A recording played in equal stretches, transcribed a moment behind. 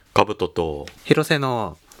ブトとヒロセ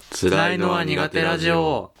のつらいのは苦手ラジ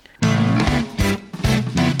オ。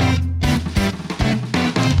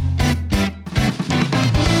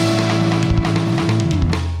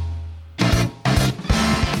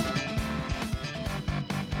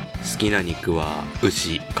好きな肉は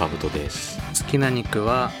牛カブトです。好きな肉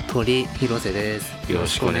は鶏広瀬です。よろ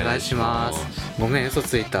しくお願いします。ごめん、嘘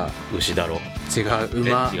ついた。牛だろ。違う、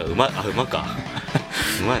馬。違う、馬か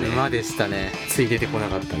馬ね。馬でしたね。つい出てこな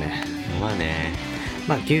かったね。馬ね。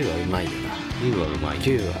まあ牛はうまいよな。牛はうまい。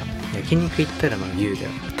牛は焼肉行ったらまあ牛だ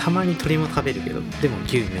よ。たまに鶏も食べるけど、でも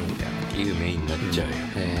牛メインだよ。牛メインになっちゃうよ。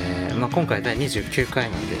まあ、今回第29回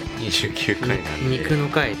なんで29回なんで肉の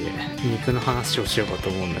回で肉の話をしようかと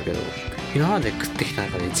思うんだけど、今まで食ってきた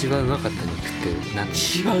中で一番うまかった肉って何？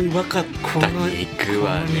一番うまかった肉はね、この肉う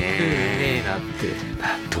めえなって、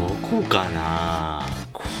どこかな。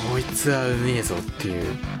こいつはうめえぞっていう、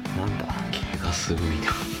なんだ、毛がすごいな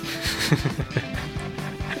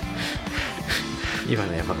今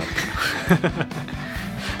のやばかったなち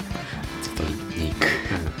ょっと肉、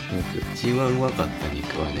一番うまかった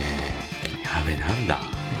肉はね、やべ、なんだ、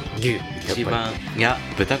牛。一番、いや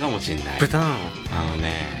豚かもしんない。豚なの？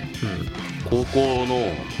高校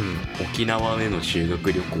の沖縄への修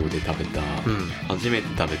学旅行で食べた、初めて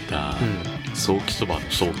食べたソーキそばの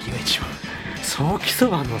ソーキが一番。ソーキそ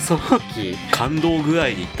ばのソーキ、感動具合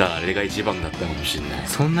で言ったらあれが一番だったかもしれない。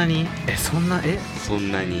そんなにそんな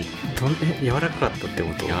に柔らかかったって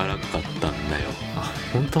こと？柔らかかったんだよ。あ、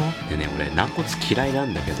本当？でね、俺軟骨嫌いな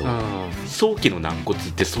んだけど、早期の軟骨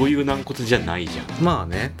ってそういう軟骨じゃないじゃん。まあ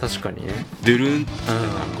ね、確かにね。ドゥルンってした軟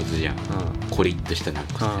骨じゃん、コリッとした軟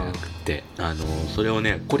骨じゃなくて、それを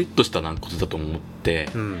ね、コリッとした軟骨だと思って、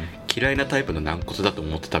嫌いなタイプの軟骨だと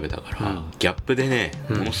思って食べたから、ギャップでね、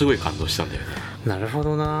ものすごい感動したんだよね。なるほ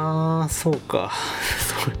どな、そうか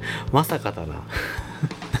まさかだな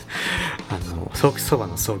ソーキそば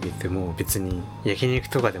のソーキってもう別に焼肉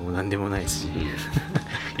とかでも何でもないし、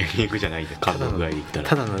焼肉じゃないで、感動具合で言ったら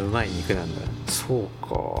ただのうまい肉なんだ。そうか、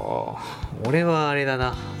俺はあれだ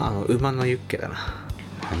な、馬のユッケだな。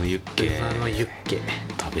馬のユッケ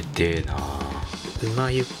食べてえな。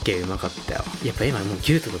馬ユッケうまかったよ。やっぱ今もう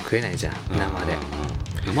牛とか食えないじゃん、生で。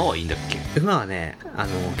馬はいいんだっけ？馬はね、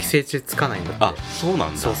寄生虫つかないんだって。あ、そうな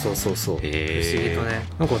んだ。そう不思議とね、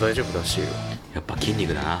なんか大丈夫らしいよ。やっぱ筋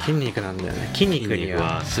肉だな。筋肉なんだよね。筋肉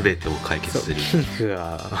は全てを解決する。筋肉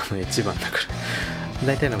が一番だから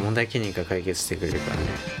大体の問題筋肉が解決してくれるからね。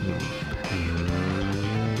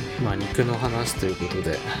まあ肉の話ということ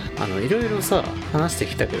で、いろいろさ話して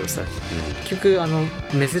きたけどさ、結局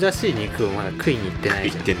珍しい肉をまだ食いに行ってな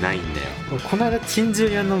いじゃん。食ってないんだよ。この間珍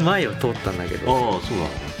獣屋の前を通ったんだけど。ああ、そうな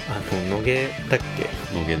の。野毛だっけ？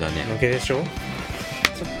野毛だね。野毛でしょ。ちょ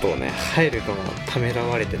っとね、入るのがためら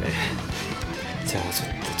われてね。じゃあちょっ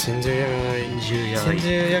と珍獣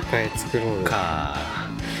屋会作ろうよ。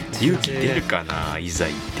勇気出るかな、いざ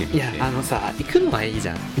行ってみて。いや、さ、行くのはいいじ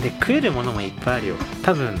ゃん。で、食えるものもいっぱいあるよ。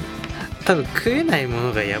多分食えないも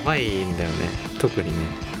のがやばいんだよね、特にね。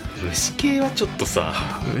虫系はちょっと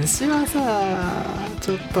さ、虫はさ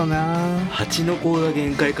ちょっとな。蜂の子が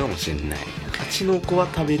限界かもしれない。蜂の子は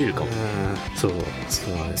食べれるかも。そう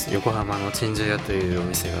なんです。横浜の珍獣屋というお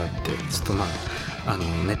店があって、ちょっとまあ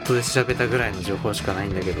ネットで調べたぐらいの情報しかない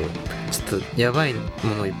んだけど、ちょっとやばいも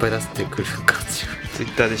のをいっぱい出してくる感じが。ツイ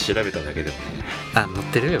ッターで調べただけでもね。載っ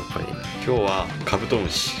てるよ、やっぱり。今日はカブトム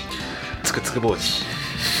シ、つくつく帽子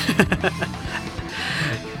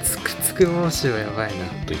つくつく帽子はやばいな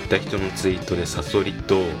といった人のツイートでサソリ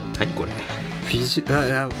と、何これ、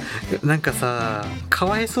なんかさ、か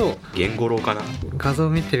わいそう。ゲンゴロウかな。画像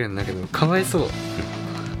見てるんだけどかわいそう。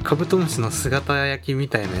カブトムシの姿焼きみ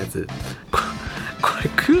たいなやつ、これ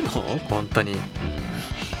食うの？本当に。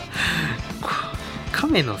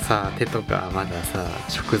亀のさ手とかまださ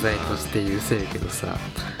食材として許せるけどさ、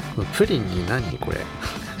プリンに何これ、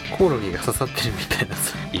コオロギが刺さってるみたいな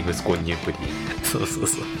さ、異物混入プリン。そう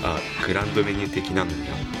グランドメニュー的なのにな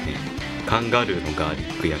って、カンガルーのガーリ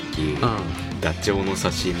ック焼き、ダチョウの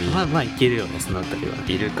刺身、まあいけるよね、そのあたりは。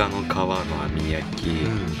イルカの皮の網焼き、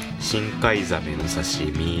深海ザメの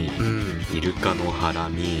刺身、イルカのハラ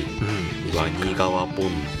ミ、ワニガワポン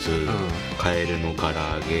酢、カエルの唐揚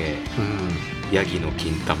げ、ヤギの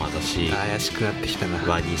金玉刺し、怪しくなってきたな。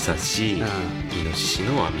ワニ刺し、イノシシ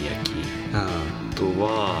の網焼き、あと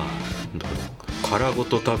は殻ご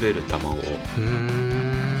と食べる卵。こ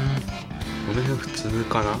の辺普通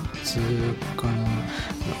かな。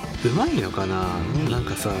うまいのかな。なん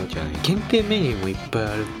かさ、限定メニューもいっぱい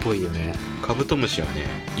あるっぽいよね。カブトムシはね、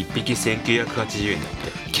1匹1980円だっ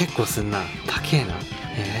て。結構すんな。高えな。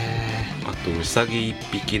あとうさぎ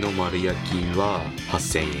1匹の丸焼きは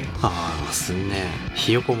8000円。ああすんね。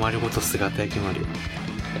ひよこ丸ごと姿焼きもあるよ。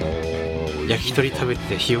焼き鳥食べ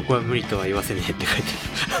てひよこは無理とは言わせねえって書いて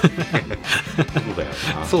あるそうだよ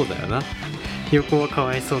な。そうだよな。ひよこはか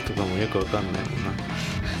わいそうとかもよくわかんないもんな。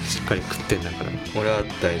しっかり食ってんだから。俺は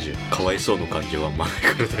大丈夫。かわいそうの感情はあんまないか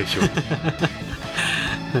ら大丈夫。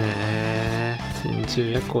へえ、珍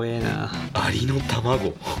獣や怖えな。アリの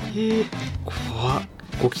卵。怖っ。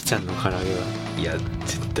ゴキちゃんの唐揚げは。いや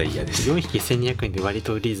絶対嫌です。4匹1200円で割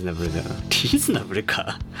とリーズナブルだな。リーズナブル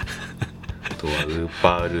か。あとはウー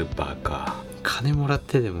パールーパーか。金もらっ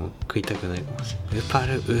てでも食いたくないかもしれない。ウーパー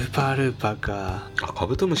ルーパーか。あ、カ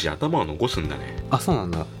ブトムシ頭を残すんだね。あ、そうな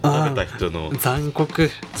んだ。食べた人の残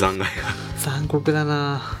酷。残骸が残酷だ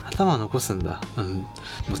な。頭残すんだ。うん。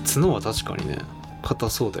角は確かにね硬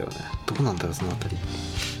そうだよね。どうなんだろうそのあたり。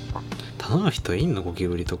頼む人いんの？ゴキ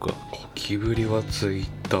ブリとか。ゴキブリはツイッ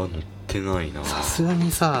ター載ってないな。さすが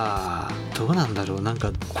にさ、どうなんだろう。なん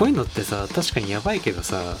かこういうのってさ確かにやばいけど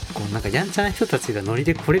さ、こうなんかやんちゃな人たちがノリ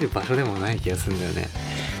で来れる場所でもない気がするんだよね。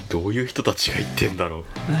どういう人たちが言ってんだろ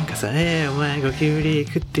う。なんかさ、お前ゴキブリ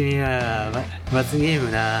食ってみや、罰ゲー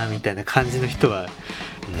ムなみたいな感じの人は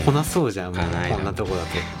来なそうじゃん、もうこんなとこだ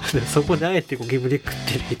と。でそこであえてゴキブリ食っ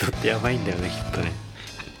てる人ってやばいんだよねきっとね。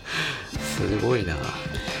すごいな。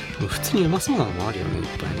普通にうまそうなのもあるよね、いっ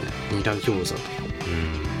ぱいね。ニラ餃子とか、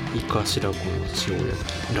イカ白子の塩焼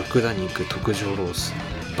き、ラクダ肉特上ロース、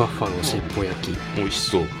バッファローしっぽ焼き。美味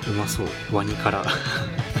しそう。うまそう。ワニから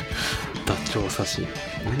ダチョウ刺し。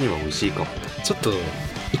ワニは美味しいかも。ちょっと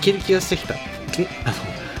いける気がしてきた。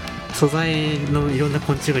素材のいろんな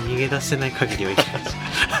昆虫が逃げ出してない限りはいけない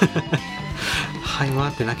はい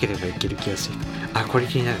回ってなければいける気がしてきた。あ、これ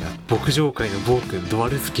気になるな。牧場界の暴君ドワ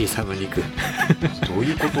ルスキーさんの肉。どう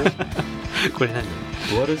いうことこれ何？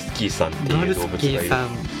ドワルスキーさんってドワルスいう動物がいる。キーさん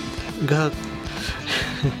が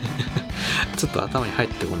ちょっと頭に入っ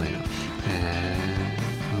てこないな。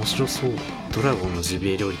面白そう。ドラゴンのジ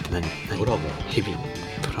ビエ料理って何？ドラゴン？ヘビ？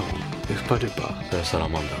ドラゴン？ウーパールーパー？それはサラ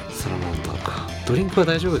マンダー。サラマンダーか。ドリンクは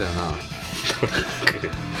大丈夫だよな。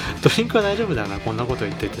ドリンクは大丈夫だよな。こんなこと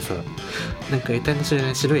言っててさ、なんか得体の知れ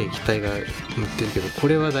ない白い液体が塗ってるけど、こ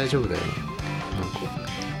れは大丈夫だよね。なんか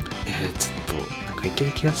ちょっとなんかいけ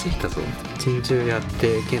る気がしてきたぞ。珍獣やっ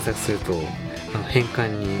て検索すると変換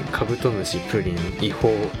にカブトムシプリン違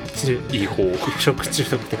法食中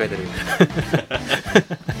毒って書いてある。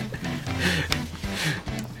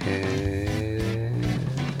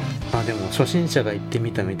でも初心者が行って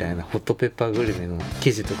みたみたいなホットペッパーグルメの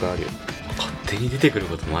記事とかあるよ。勝手に出てくる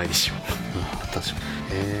ことないでしょ。確かに。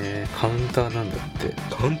カウンターなんだって。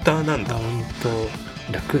カウンターなんだ。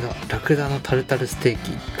ラクダのタルタルステー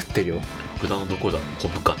キ食ってるよ。ラクダのどこだ？コ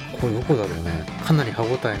ブか。これどこだろうね。かなり歯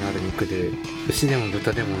ごたえのある肉で、牛でも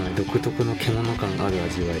豚でもない独特の獣感ある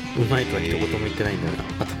味わい。うまいとは一言も言ってないんだよな。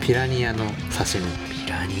あとピラニアの刺身。ピ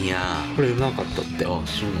ラニア。これうまかったって。あ、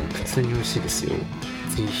そうなんだ。普通に美味しいですよ。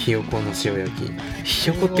次ひよこの塩焼き。ひ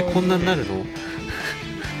よこってこんなになるの？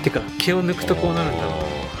てか毛を抜くとこうなるんだ。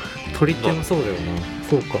鳥ってもそうだよな。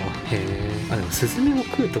そうか。でもスズメも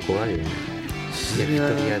食うとこあるよね。焼き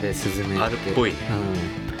鳥屋でスズメってあるっぽいね。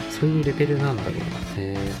そういうレベルなんだろうな。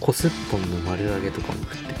コスッポンの丸揚げとかも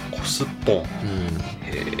食ってる。コスッポン。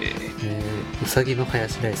うさぎのハヤ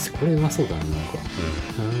シライス。これうまそうだな、なんか。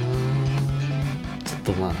ちょっ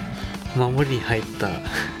と守りに入った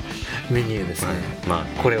メニューですね。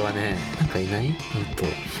これはね、なんかいない？もっと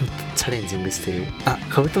チャレンジングしてる。あ、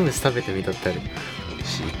カブトムシ食べてみたってある。美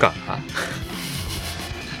味しいか。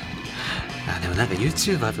でもなんか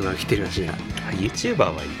YouTuber とか来てるらしいな。YouTuber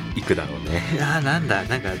は行くだろうね。なんだ、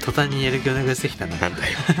なんか途端にやる気をなくしてきたな。なん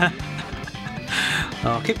だよ。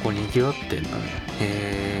結構賑わってんだ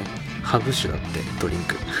ね。ハブ酒だってドリン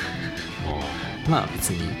ク。別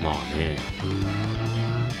に。ね。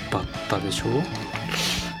バッタでしょ？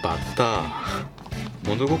バッタ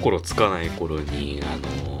物心つかない頃になんだ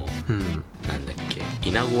っけ、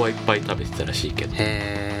イナゴはいっぱい食べてたらしいけど。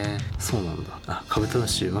そうなんだ。カブトム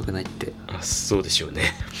シうまくないって。そうでしょう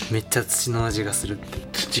ね。めっちゃ土の味がするって。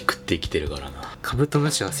土食って生きてるからな。カブトム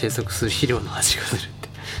シは生息する肥料の味がするって。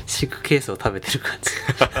飼育ケースを食べてる感じ。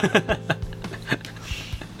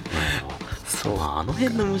そう、あの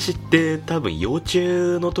辺の虫って多分幼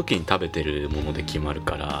虫の時に食べてるもので決まる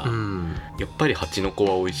から、やっぱりハチノコ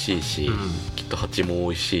は美味しいし、きっとハチも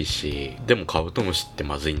美味しいし、でもカブトムシって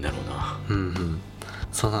まずいんだろうな。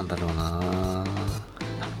そうなんだろうな。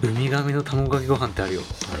ウミガメの卵かけご飯ってあるよ。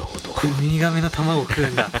なるほど。ウミガメの卵食う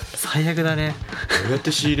んだ。最悪だね。どうやっ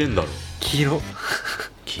て仕入れんだろう。黄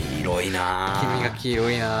色いな。黄身が黄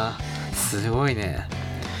色いな。すごいね。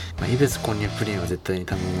まあ、異物こんにゃくプリンは絶対に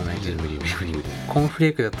頼まないけど、無理コーンフレ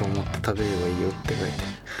ークだと思って食べればいいよって書いて、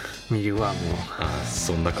ミリワームを。ああ、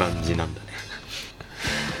そんな感じなんだ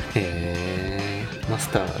ね。マ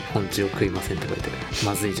スターポンチを食いませんって書いてる。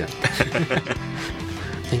まずいじゃん。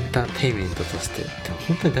エンターテインメントとして。でも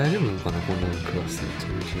本当に大丈夫なのかな、こんなの食わせて。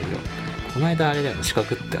この間あれだよね、鹿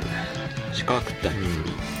食ったよね。鹿食ったね。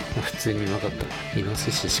普通にうまかった。イノ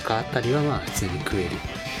シシ、鹿あたりはまあ普通に食える。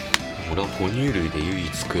俺は哺乳類で唯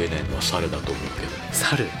一食えないのは猿だと思うけど。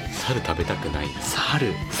猿食べたくない。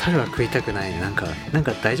猿は食いたくない。なんか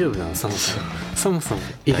大丈夫なの、そもそも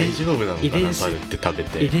大丈夫なのかな、猿って食べ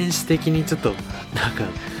て。遺伝子的にちょっとなんか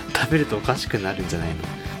食べるとおかしくなるんじゃないの。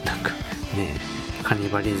なんかねえ、カニ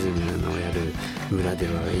バリズムのやる村で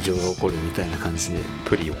は異常が起こるみたいな感じで、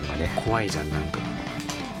プリオンがね、怖いじゃん。なんか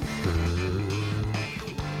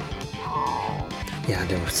いや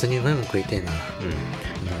でも普通にうまいもん食いてえな。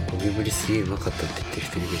ゴキブリすげえうまかったって言ってる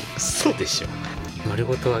人いるけど。そうでしょ。丸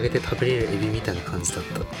ごと揚げて食べれるエビみたいな感じだっ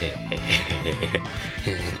た。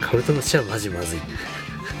カブトムシはマジまずい。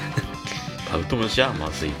カブトムシはま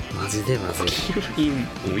ずい。マジでまずい。ゴキブリ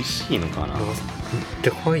美味しいのかな。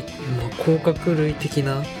でかい、まあ、甲殻類的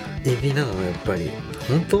なエビなのやっぱり。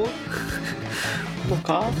本当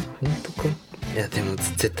か。いやでも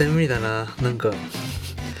絶対無理だな。なんか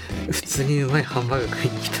普通にうまいハンバーガー食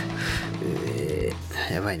いに来た。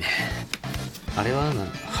やばいね。あれは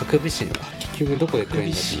ハクビシンは結局どこで食えん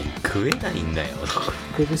の？食えないんだよ。ハ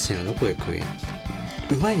クビシンはどこで食えんの？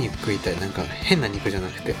うまい肉食いたい。なんか変な肉じゃな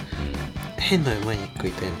くて、変なうまい肉食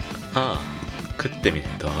いたいの。ああ、食ってみない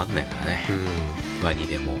と分かんないからね。ワニ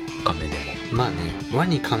でもカメでも。まあね、ワ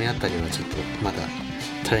ニカメあたりはちょっとまだ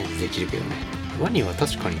チャレンジできるけどね。ワニは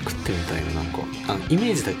確かに食ってみたいの。なんかイ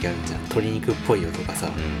メージだけあるじゃん。鶏肉っぽいよとかさ、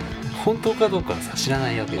本当かどうかはさ知ら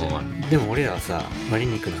ないわけじゃん。でも俺らはさ、ワニ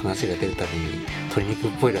肉の話が出るたびに鶏肉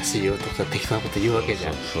っぽいらしいよとか適当なこと言うわけじ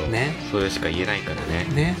ゃん。そうね、それしか言えないから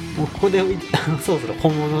ね。もうここでそろそろ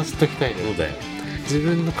本物を知っときたいよ。そうだよ。自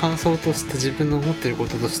分の感想として自分の思ってるこ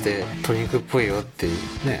ととして鶏肉っぽいよって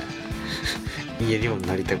ね言えるように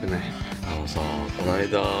なりたくない。この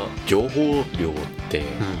間情報量って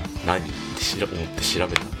何って思って調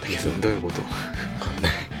べたんだけど、どういうこと？分かんな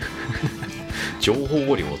い。情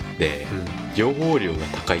報量って、情報量が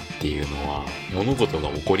高いっていうのは物事が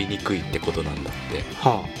起こりにくいってことなんだって。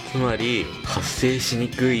つまり発生しに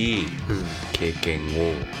くい経験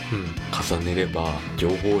を重ねれば情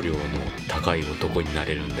報量の高い男にな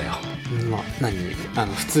れるんだよ。まあ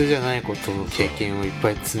普通じゃないことの経験をいっ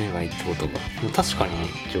ぱい積めばいいってことか。確かに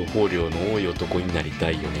情報量の多い男になりた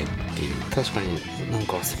いよねっていう。確かになん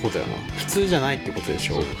かそうだよな。普通じゃないってことで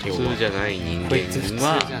しょ。普通じゃない人間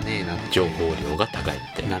は情報量が高いっ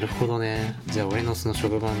て。なるほどね。じゃあ俺のその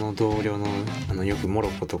職場の同僚のよくモロ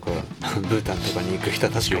ッコとかブータンとかに行く人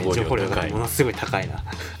は確かに情報量がものすごい高いな。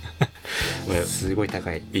すごい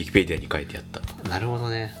高い。ウィキペディアに書いてあった。なるほど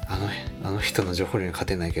ね。あの人の情報量に勝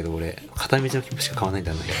てないけど俺片道の切符しか買わないん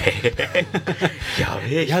だね。や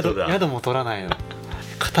べえ人だ。宿も取らないの。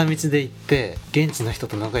片道で行って現地の人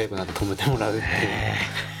と仲良くなって泊めてもらうってい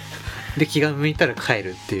う。で気が向いたら帰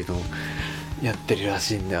るっていうのをやってるら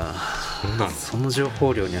しいんだよな。その情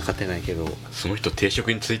報量には勝てないけど。その人定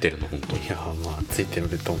職についてるの？本当に。いやまあついてる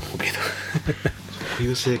と思うけど。そう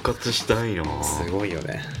いう生活したいな。すごいよ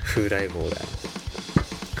ね。風来坊だよ。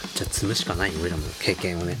じゃあ積むしかないよ、俺らも経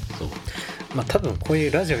験をね。そう。まあ多分こうい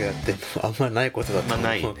うラジオやってるのあんまりないことだと思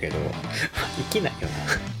うけど、生きないよね。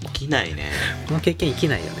生きないね。この経験生き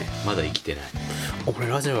ないよね。まだ生きてない。俺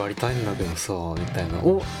ラジオやりたいんだけどさみたいな。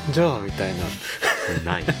おじゃあみたいな。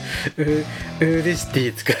ない。ウーデシテ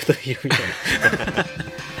ィ使うといいよみたいな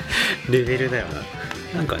レベルだよな。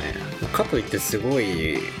なんかね、かといってすご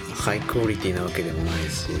いハイクオリティなわけでもない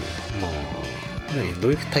し、まあど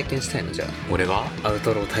ういう体験したいの？じゃあ俺がアウ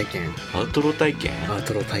トロー体験。アウトロー体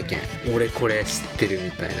験。俺これ知ってる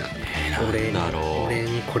みたいな。俺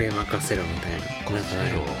にこれ任せろみたいな。なんか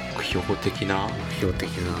目標的な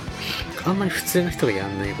あんまり普通の人がや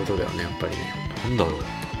んないことだよね、やっぱりね。なんだろう。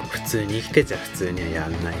普通に生きてちゃ普通にはや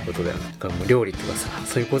んないことだよね。だからもう料理とかさ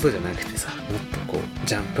そういうことじゃなくてさ、もっとこう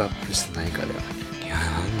ジャンプアップした何かだよね。いや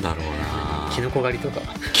なんだろうな。キノコ狩りとか。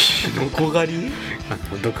キノコ狩り？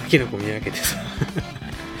毒キノコ見分けてさ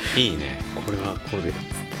いいね。これはこれ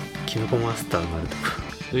キノコマスターになるとか。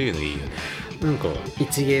そういうのいいよね。なんか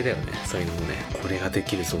一芸だよね、そういうのもね。これがで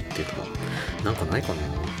きるぞっていうとかなんかないかな。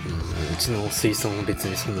うちの水槽も別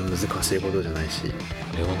にそんな難しいことじゃないし。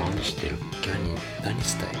俺は何してる？何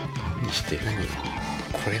したい？何してる？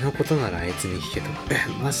これのことならあいつに聞けとか。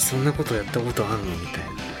マジそんなことやったことあんのみたい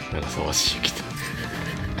な。なんか騒がしいけど。ど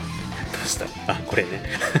うした？これね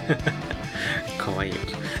かわいいよ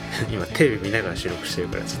今テレビ見ながら収録してる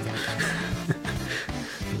からちょっと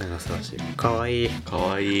長さらしいかわいいか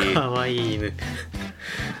わいいかわいい犬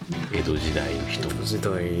江戸時代の人江戸時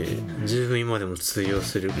代十分今でも通用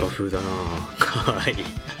する画風だなかわいい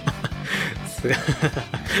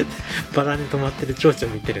バラに止まってる蝶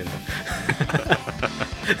々見てるんだ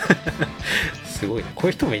すごいこうい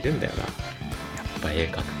う人もいるんだよな。やっぱ絵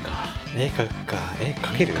描くか絵描くか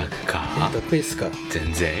描ける描くか得意っすか。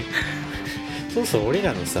全然そうそう俺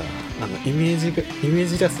らのさイメージ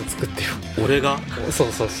イラスト作ってよ俺がそ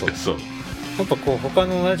うそうそうそうやっぱこう他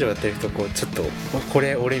のラジオやってる人こうちょっとこ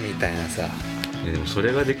れ俺みたいなさでもそ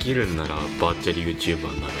れができるんならバーチャル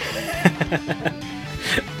YouTuber になる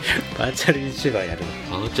バーチャル YouTuber やる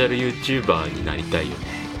の。バーチャル YouTuber になりたいよね。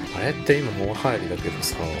あれって今もう入りだけど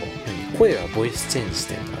さ声はボイスチェンジし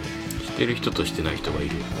てんだね。してる人としてない人がい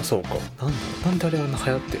るよ。あそうかなんであれあんな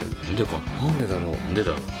流行ってるの。なんでかなんでだろう。なんで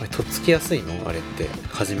だろう。あれとっつきやすいのあれって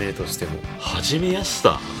始めるとしても始めやす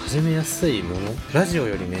さ始めやすいもの。ラジオ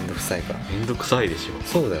よりめんどくさいから。めんどくさいでしょ。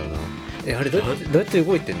そうだよな。あれどうやって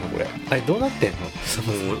動いてんのこれ。あれどうなってんの。モ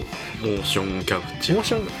ーションキャプチャモー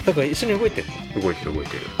ションだから一緒に動いてんの。動いてる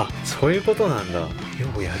あそういうことなんだ。よ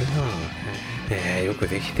くやるな。よく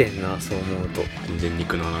できてんなそう思うと。全然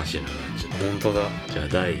肉の話じゃなくなっちゃった。本当だ。じゃあ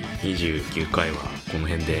第29回はこの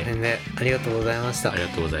辺でありがとうございました。ありが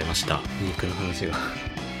とうございました。肉の話が